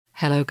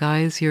Hello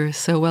guys, you're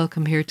so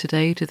welcome here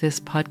today to this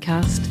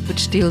podcast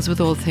which deals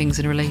with all things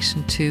in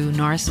relation to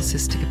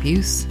narcissistic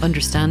abuse,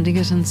 understanding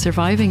it and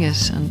surviving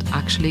it and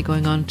actually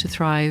going on to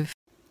thrive.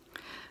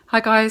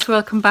 Hi guys,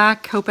 welcome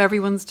back. Hope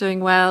everyone's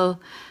doing well.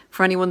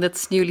 For anyone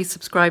that's newly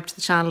subscribed to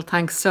the channel,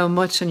 thanks so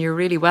much and you're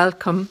really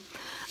welcome.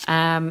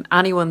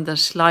 Anyone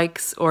that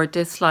likes or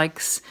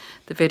dislikes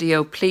the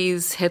video,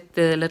 please hit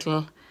the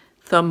little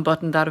thumb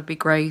button. That would be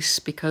great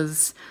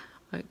because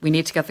we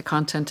need to get the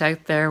content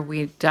out there.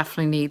 We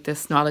definitely need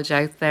this knowledge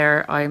out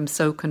there. I am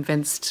so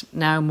convinced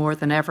now more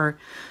than ever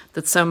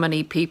that so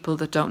many people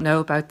that don't know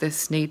about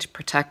this need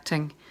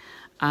protecting.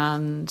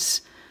 And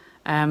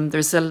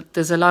there's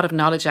a lot of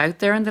knowledge out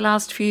there in the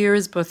last few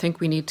years, but I think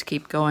we need to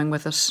keep going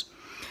with it.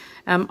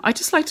 I'd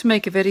just like to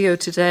make a video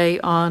today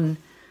on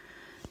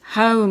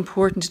how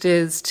important it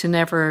is to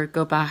never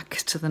go back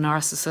to the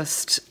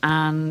narcissist.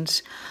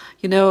 And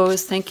I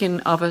was thinking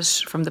of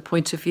it from the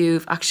point of view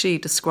of actually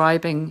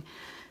describing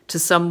to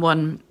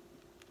someone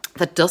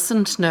that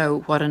doesn't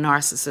know what a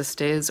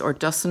narcissist is or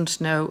doesn't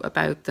know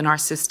about the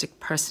narcissistic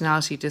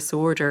personality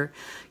disorder.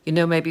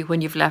 Maybe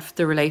when you've left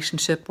the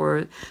relationship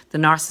or the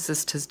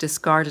narcissist has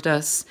discarded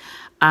us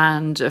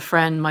and a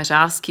friend might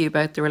ask you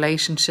about the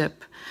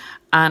relationship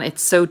and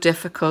it's so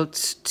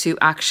difficult to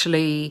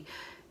actually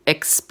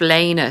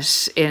explain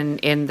it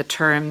in the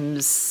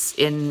terms,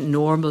 in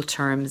normal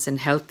terms, in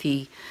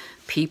healthy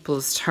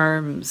people's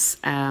terms,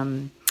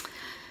 and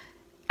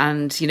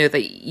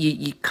that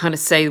you kind of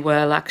say,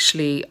 well,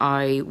 actually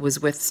I was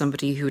with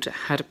somebody who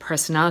had a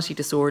personality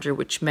disorder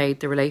which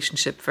made the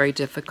relationship very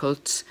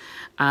difficult,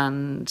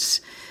 and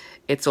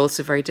it's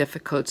also very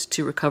difficult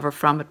to recover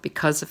from it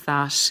because of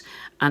that.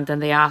 And then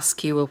they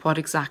ask you, well, what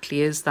exactly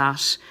is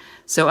that?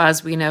 So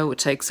as we know, it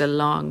takes a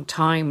long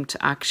time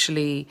to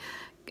actually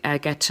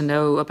get to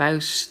know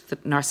about the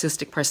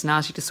narcissistic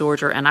personality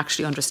disorder and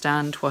actually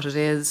understand what it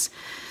is.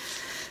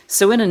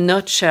 So in a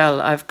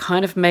nutshell, I've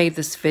kind of made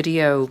this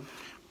video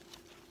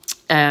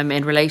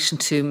in relation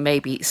to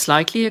maybe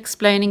slightly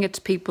explaining it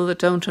to people that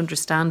don't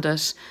understand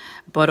it,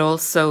 but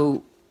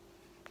also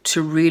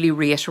to really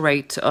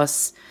reiterate to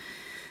us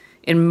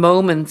in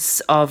moments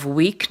of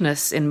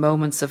weakness, in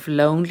moments of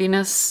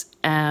loneliness,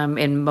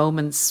 in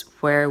moments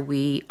where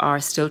we are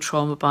still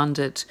trauma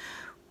bonded,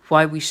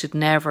 why we should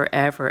never,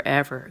 ever,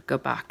 ever go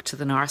back to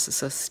the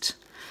narcissist.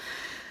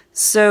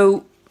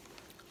 So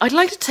I'd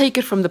like to take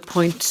it from the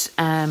point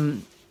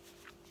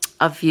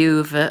of view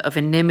of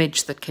an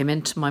image that came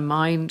into my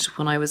mind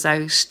when I was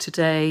out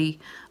today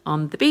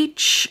on the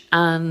beach.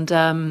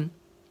 And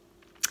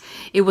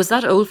it was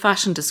that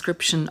old-fashioned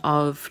description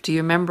of, do you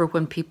remember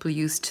when people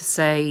used to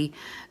say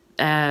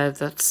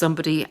that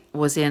somebody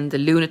was in the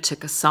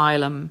lunatic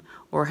asylum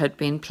or had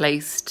been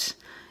placed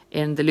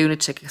in the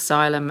lunatic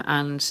asylum,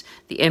 and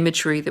the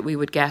imagery that we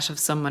would get of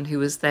someone who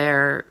was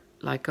there,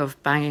 like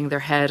of banging their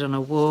head on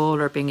a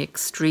wall or being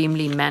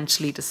extremely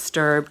mentally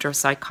disturbed or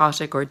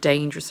psychotic or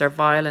dangerous or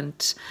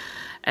violent,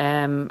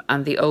 and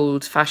the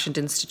old-fashioned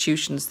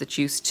institutions that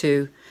used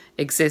to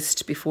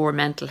exist before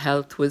mental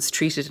health was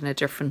treated in a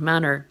different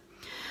manner.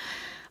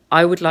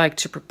 I would like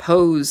to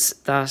propose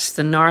that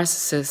the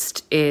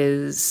narcissist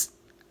is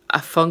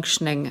a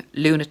functioning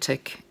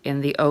lunatic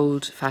in the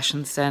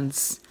old-fashioned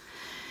sense.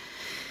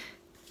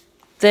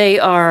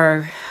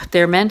 They're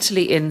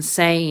mentally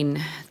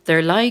insane.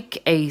 They're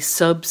like a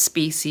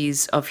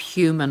subspecies of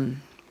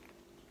human.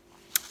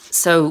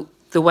 So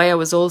the way I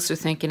was also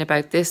thinking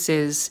about this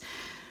is,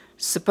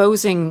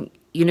 supposing,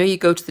 you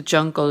go to the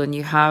jungle and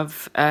you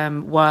have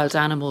wild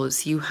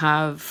animals, you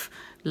have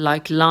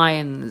like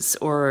lions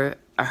or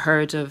a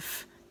herd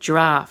of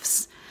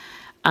giraffes,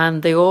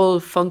 and they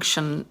all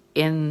function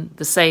in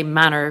the same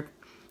manner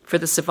for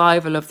the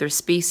survival of their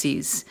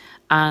species.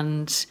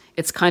 And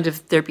it's kind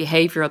of their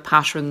behavioural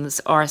patterns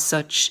are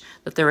such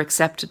that they're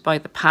accepted by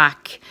the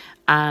pack,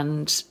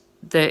 and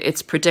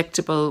it's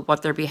predictable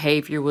what their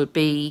behaviour will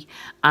be,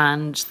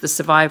 and the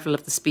survival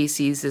of the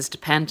species is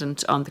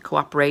dependent on the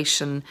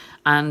cooperation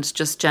and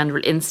just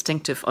general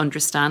instinctive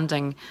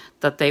understanding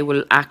that they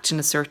will act in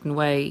a certain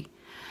way.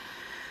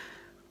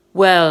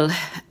 Well,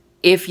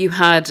 if you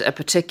had a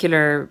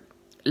particular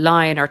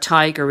lion or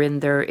tiger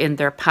in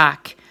their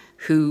pack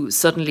who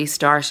suddenly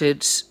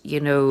started,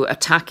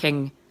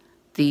 attacking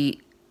the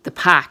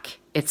pack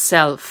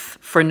itself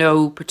for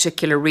no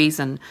particular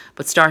reason,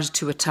 but started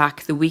to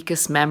attack the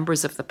weakest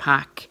members of the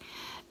pack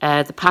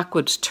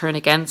would turn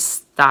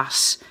against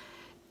that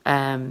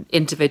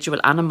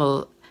individual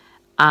animal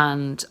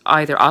and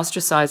either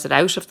ostracize it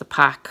out of the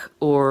pack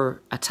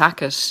or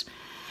attack it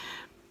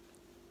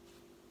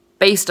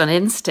based on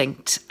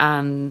instinct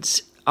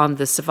and on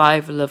the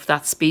survival of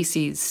that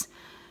species.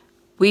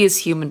 We as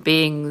human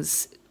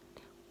beings,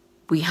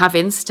 we have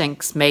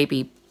instincts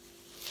maybe,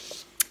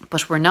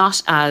 but we're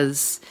not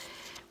as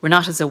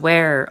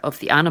aware of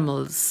the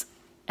animals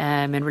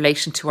in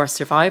relation to our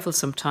survival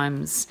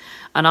sometimes.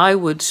 And I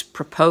would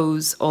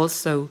propose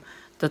also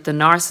that the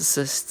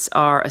narcissists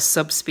are a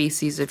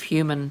subspecies of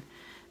human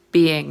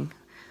being,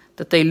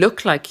 that they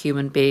look like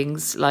human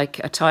beings, like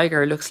a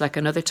tiger looks like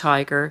another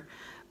tiger,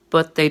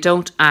 but they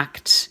don't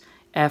act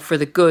for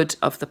the good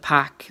of the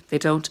pack.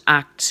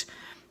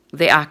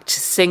 They act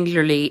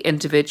singularly,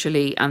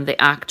 individually, and they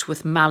act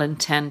with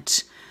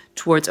malintent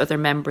towards other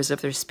members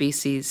of their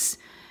species.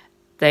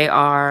 They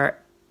are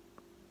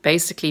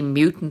basically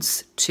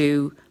mutants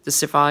to the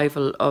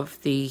survival of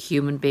the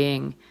human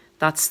being.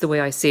 That's the way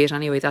I see it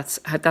anyway. That's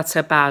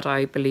how bad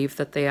I believe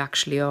that they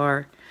actually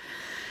are.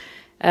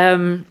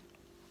 A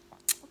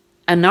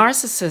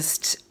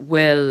narcissist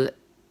will...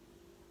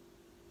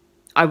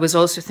 I was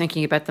also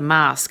thinking about the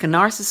mask. A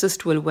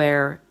narcissist will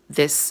wear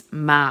this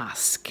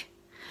mask.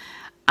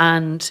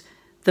 And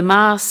the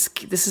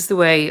mask, this is the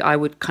way I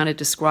would kind of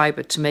describe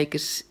it to make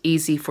it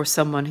easy for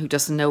someone who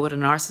doesn't know what a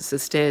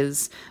narcissist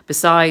is.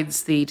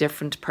 Besides the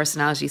different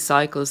personality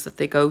cycles that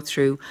they go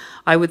through,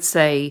 I would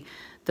say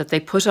that they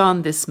put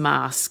on this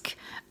mask,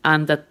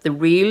 and that the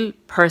real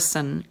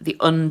person, the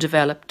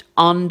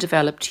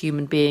undeveloped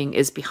human being,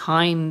 is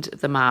behind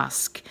the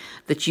mask,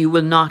 that you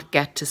will not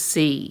get to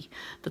see,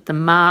 that the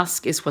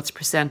mask is what's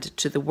presented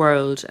to the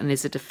world and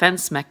is a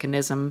defense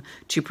mechanism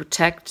to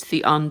protect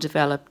the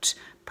undeveloped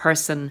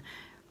person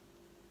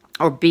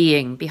or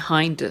being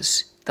behind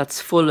it,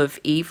 that's full of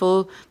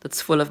evil,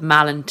 that's full of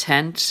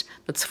malintent,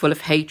 that's full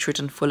of hatred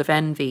and full of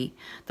envy,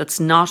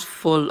 that's not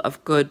full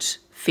of good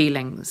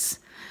feelings.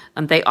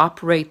 And they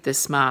operate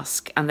this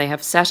mask, and they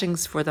have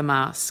settings for the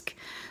mask.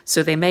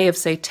 So they may have,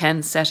 say,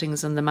 10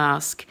 settings on the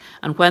mask.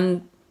 And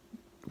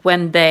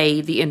when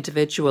they, the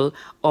individual,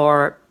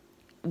 are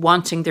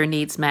wanting their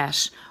needs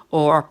met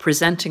or are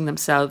presenting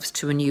themselves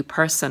to a new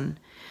person,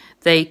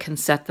 they can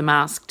set the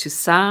mask to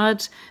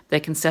sad, they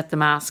can set the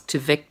mask to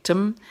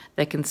victim,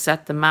 they can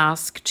set the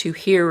mask to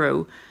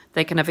hero.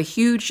 They can have a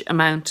huge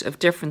amount of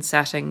different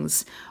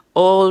settings,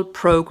 all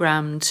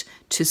programmed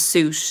to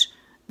suit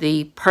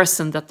the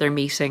person that they're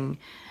meeting,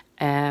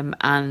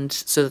 and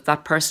so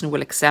that person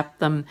will accept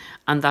them,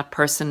 and that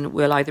person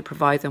will either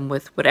provide them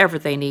with whatever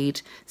they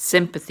need,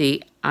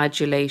 sympathy,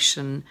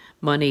 adulation,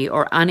 money,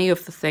 or any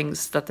of the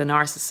things that the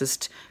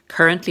narcissist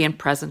currently and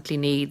presently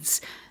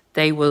needs.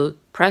 They will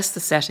press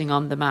the setting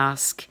on the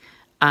mask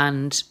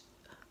and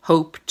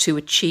hope to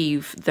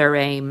achieve their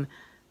aim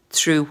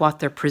through what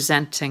they're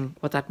presenting,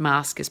 what that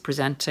mask is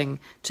presenting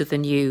to the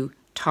new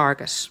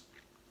target.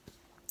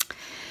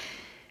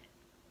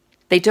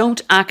 They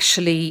don't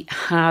actually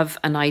have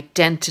an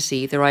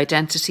identity. Their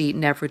identity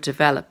never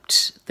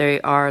developed. They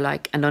are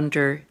like an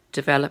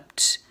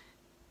underdeveloped,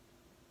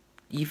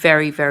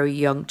 very, very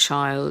young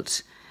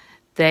child.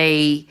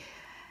 They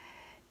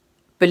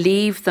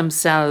believe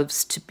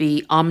themselves to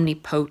be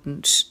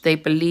omnipotent. They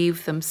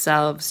believe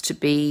themselves to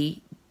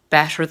be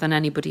better than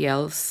anybody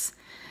else.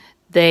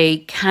 They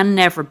can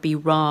never be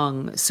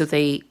wrong, so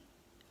they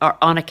are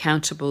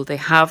unaccountable. They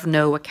have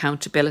no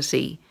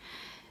accountability.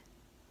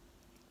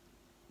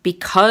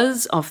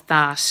 Because of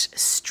that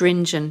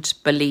stringent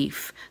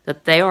belief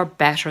that they are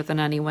better than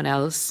anyone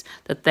else,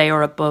 that they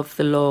are above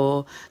the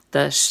law,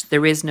 that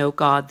there is no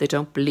God, they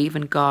don't believe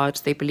in God,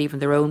 they believe in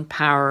their own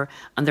power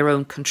and their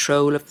own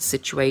control of the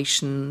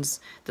situations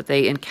that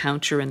they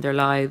encounter in their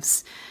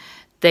lives.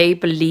 They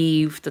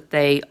believe that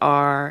they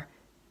are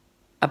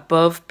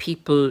above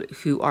people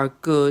who are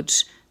good.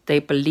 They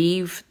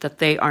believe that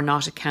they are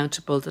not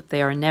accountable, that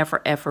they are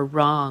never ever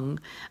wrong,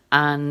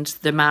 and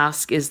the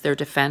mask is their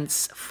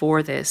defense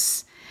for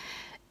this.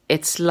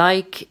 It's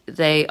like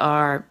they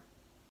are...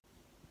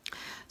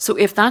 So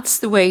if that's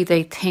the way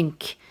they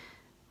think,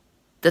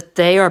 that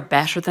they are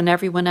better than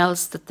everyone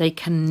else, that they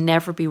can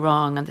never be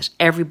wrong and that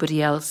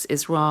everybody else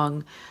is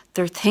wrong,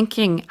 their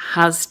thinking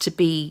has to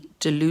be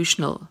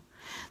delusional.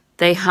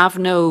 They have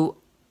no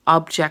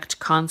object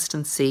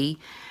constancy.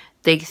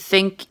 They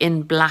think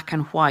in black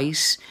and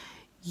white.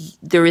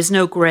 There is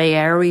no grey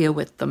area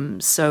with them.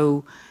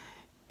 So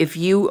if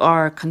you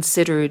are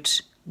considered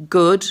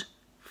good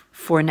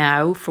for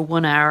now, for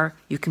 1 hour,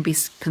 you can be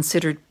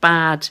considered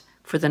bad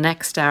for the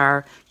next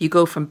hour. You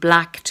go from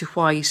black to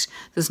white.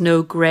 There's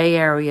no grey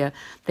area.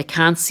 They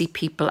can't see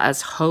people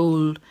as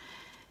whole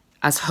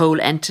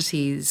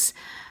entities,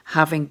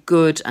 having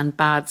good and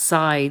bad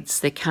sides.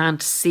 They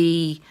can't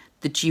see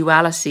the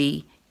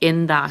duality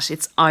in that.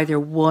 It's either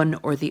one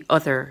or the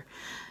other.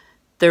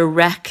 They're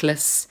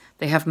reckless.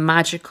 They have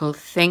magical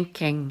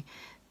thinking.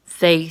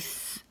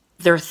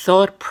 Their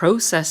thought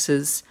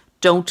processes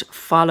don't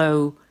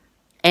follow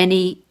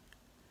any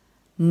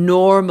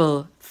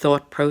normal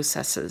thought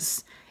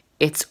processes.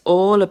 It's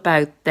all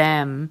about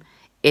them.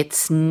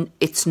 It's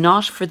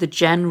not for the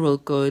general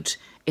good.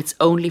 It's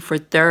only for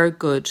their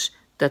good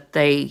that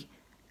they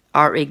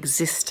are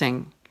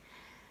existing.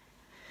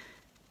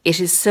 It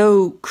is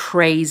so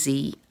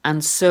crazy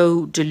and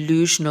so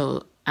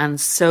delusional and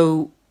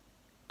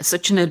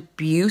such an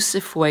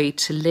abusive way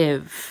to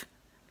live.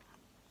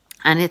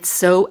 And it's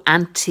so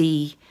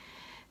anti-peace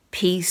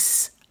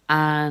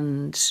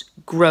and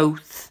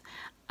growth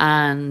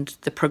and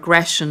the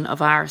progression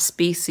of our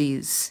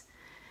species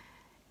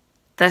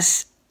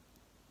that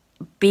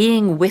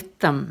being with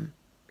them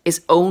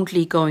is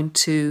only going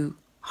to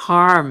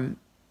harm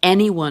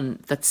anyone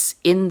that's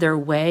in their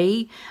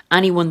way,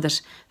 anyone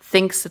that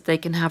thinks that they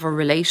can have a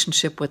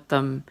relationship with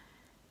them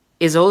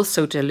is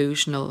also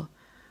delusional,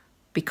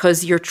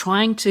 because you're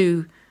trying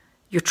to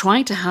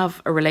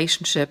have a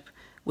relationship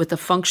with a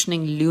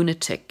functioning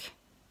lunatic.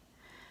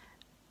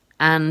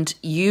 And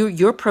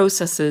your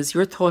processes,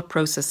 your thought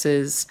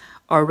processes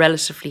are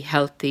relatively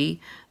healthy.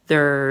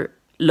 They're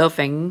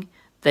loving.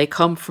 They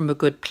come from a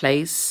good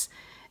place.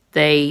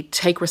 They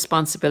take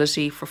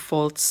responsibility for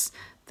faults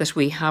that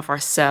we have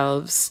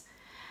ourselves.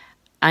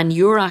 And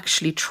you're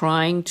actually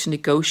trying to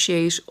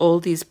negotiate all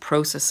these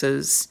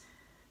processes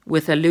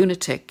with a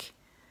lunatic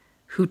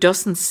who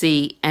doesn't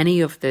see any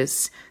of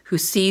this, who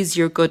sees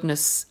your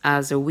goodness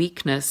as a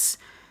weakness,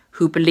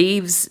 who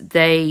believes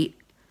they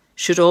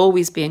should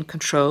always be in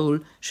control,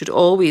 should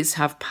always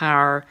have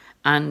power,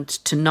 and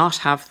to not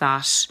have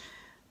that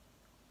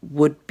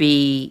would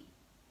be,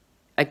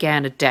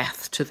 again, a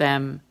death to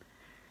them.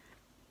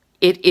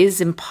 It is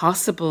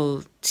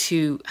impossible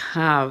to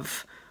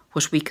have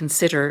what we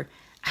consider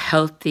a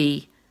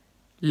healthy,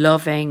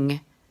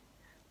 loving,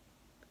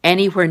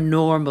 anywhere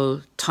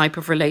normal type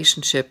of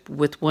relationship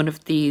with one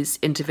of these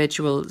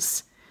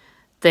individuals.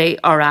 They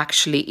are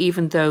actually,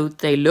 even though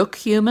they look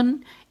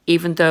human,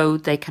 even though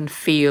they can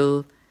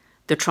feel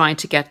they're trying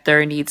to get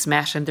their needs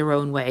met in their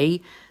own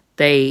way,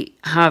 they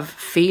have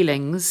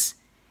feelings.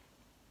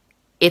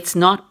 It's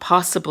not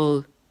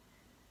possible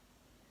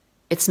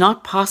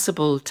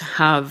to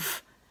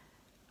have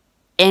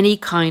any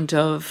kind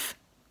of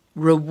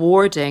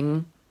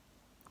rewarding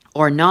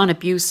or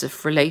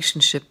non-abusive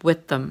relationship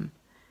with them.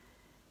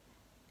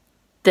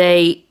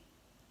 They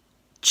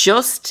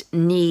just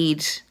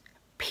need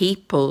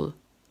people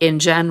in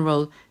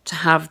general to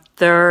have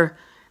their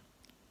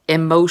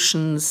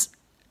emotional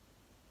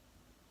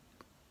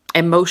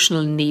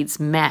needs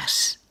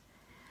met,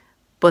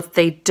 but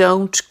they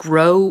don't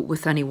grow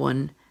with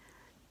anyone.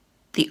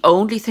 The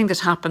only thing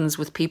that happens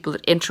with people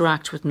that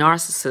interact with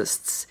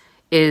narcissists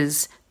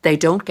is they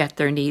don't get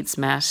their needs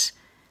met.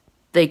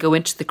 They go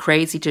into the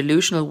crazy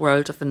delusional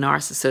world of the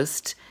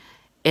narcissist.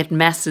 It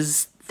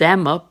messes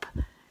them up.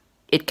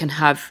 It can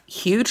have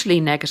hugely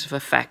negative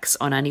effects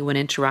on anyone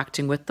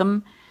interacting with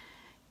them.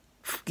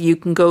 You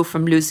can go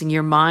from losing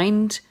your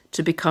mind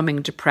to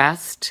becoming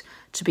depressed,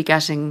 to be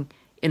getting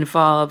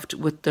involved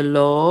with the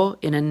law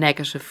in a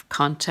negative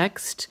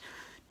context,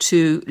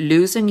 to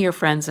losing your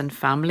friends and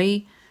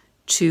family,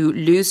 to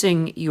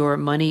losing your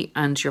money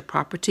and your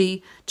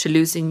property, to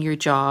losing your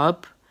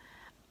job,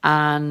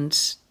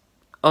 and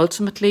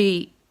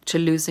ultimately to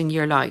losing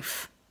your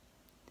life.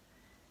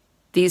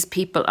 These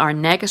people are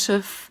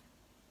negative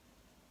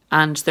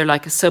and they're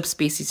like a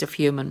subspecies of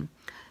human.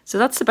 So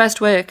that's the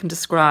best way I can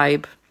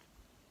describe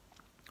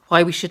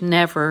why we should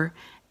never,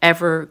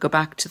 ever go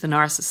back to the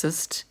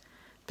narcissist.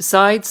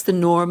 Besides the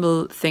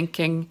normal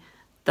thinking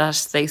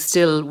that they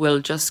still will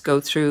just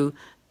go through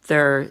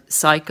their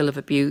cycle of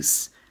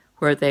abuse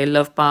where they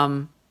love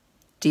bomb,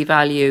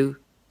 devalue,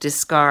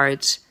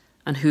 discard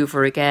and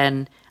hoover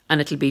again, and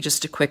it'll be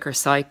just a quicker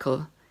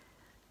cycle.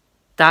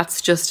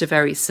 That's just a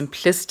very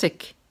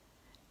simplistic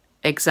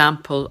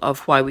example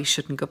of why we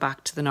shouldn't go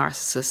back to the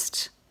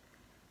narcissist.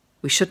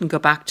 We shouldn't go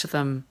back to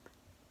them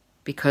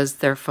because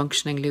they're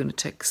functioning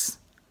lunatics.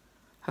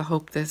 I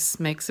hope this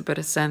makes a bit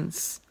of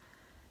sense.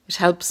 It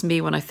helps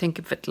me when I think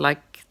of it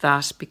like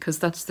that, because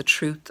that's the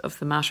truth of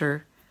the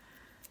matter.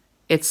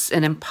 It's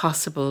an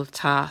impossible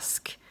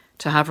task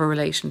to have a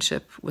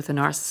relationship with a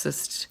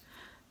narcissist.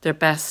 They're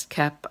best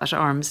kept at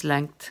arm's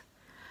length.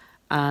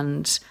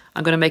 And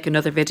I'm going to make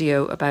another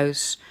video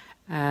about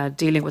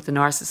dealing with the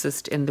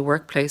narcissist in the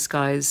workplace,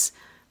 guys,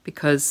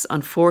 because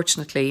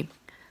unfortunately,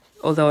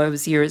 although I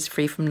was years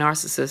free from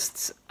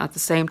narcissists, at the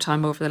same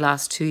time over the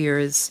last 2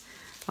 years,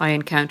 I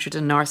encountered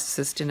a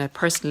narcissist in a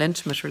personal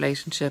intimate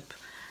relationship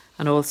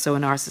and also a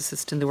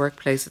narcissist in the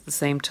workplace at the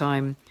same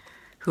time,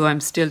 who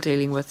I'm still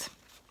dealing with.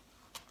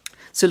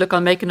 So look,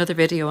 I'll make another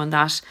video on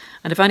that.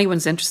 And if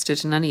anyone's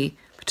interested in any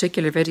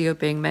particular video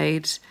being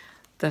made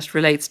that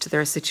relates to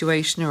their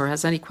situation or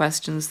has any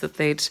questions that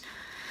they'd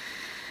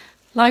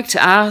like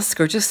to ask,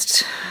 or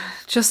just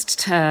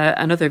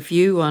another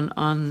view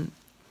on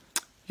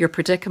your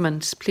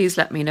predicament, please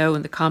let me know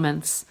in the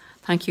comments.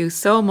 Thank you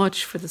so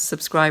much for the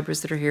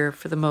subscribers that are here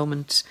for the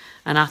moment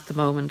and at the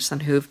moment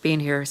and who have been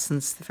here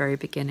since the very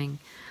beginning.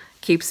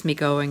 Keeps me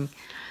going.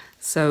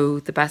 So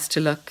the best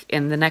of luck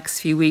in the next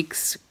few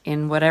weeks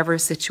in whatever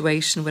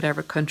situation,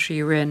 whatever country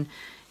you're in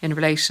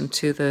relation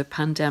to the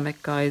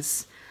pandemic,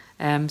 guys.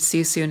 See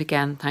you soon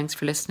again. Thanks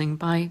for listening.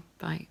 Bye.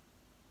 Bye.